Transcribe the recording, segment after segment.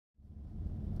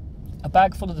A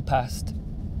bag full of the past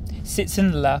sits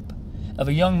in the lap of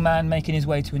a young man making his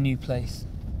way to a new place.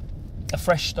 A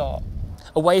fresh start,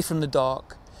 away from the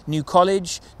dark. New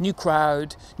college, new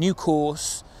crowd, new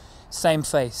course, same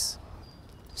face,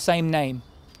 same name,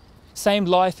 same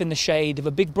life in the shade of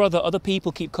a big brother other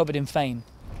people keep covered in fame,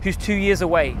 who's 2 years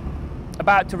away,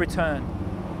 about to return.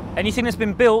 Anything that's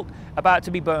been built, about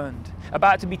to be burned,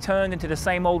 about to be turned into the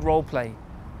same old role play.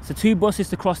 So 2 buses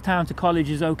to cross town to college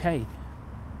is okay.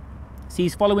 See,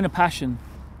 he's following a passion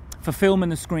for film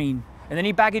and the screen, and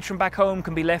any baggage from back home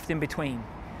can be left in between.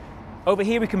 Over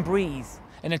here we can breathe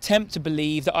and attempt to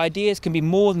believe that ideas can be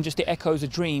more than just the echoes of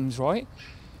dreams, right?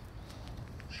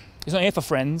 He's not here for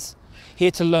friends, here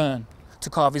to learn, to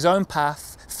carve his own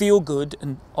path, feel good,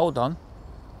 and hold on,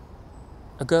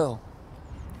 a girl.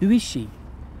 Who is she?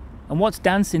 And what's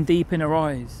dancing deep in her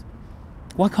eyes?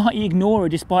 Why can't he ignore her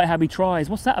despite how he tries?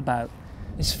 What's that about?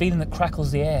 This feeling that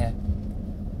crackles the air.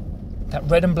 That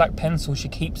red and black pencil she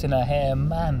keeps in her hair,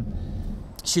 man.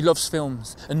 She loves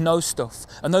films and knows stuff,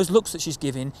 and those looks that she's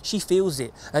giving, she feels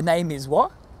it. Her name is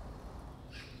what?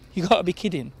 You gotta be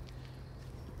kidding.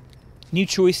 New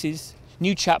choices,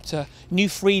 new chapter, new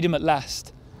freedom at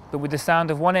last. But with the sound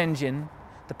of one engine,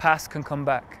 the past can come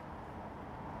back.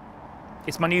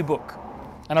 It's my new book,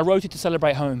 and I wrote it to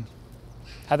celebrate home.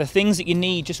 How the things that you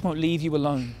need just won't leave you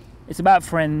alone. It's about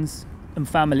friends and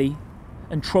family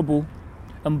and trouble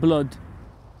and blood.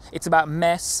 It's about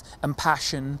mess and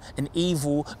passion and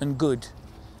evil and good.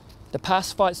 The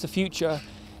past fights the future,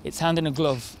 it's hand in a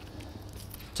glove.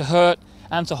 To hurt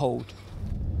and to hold.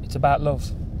 It's about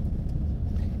love.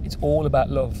 It's all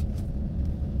about love.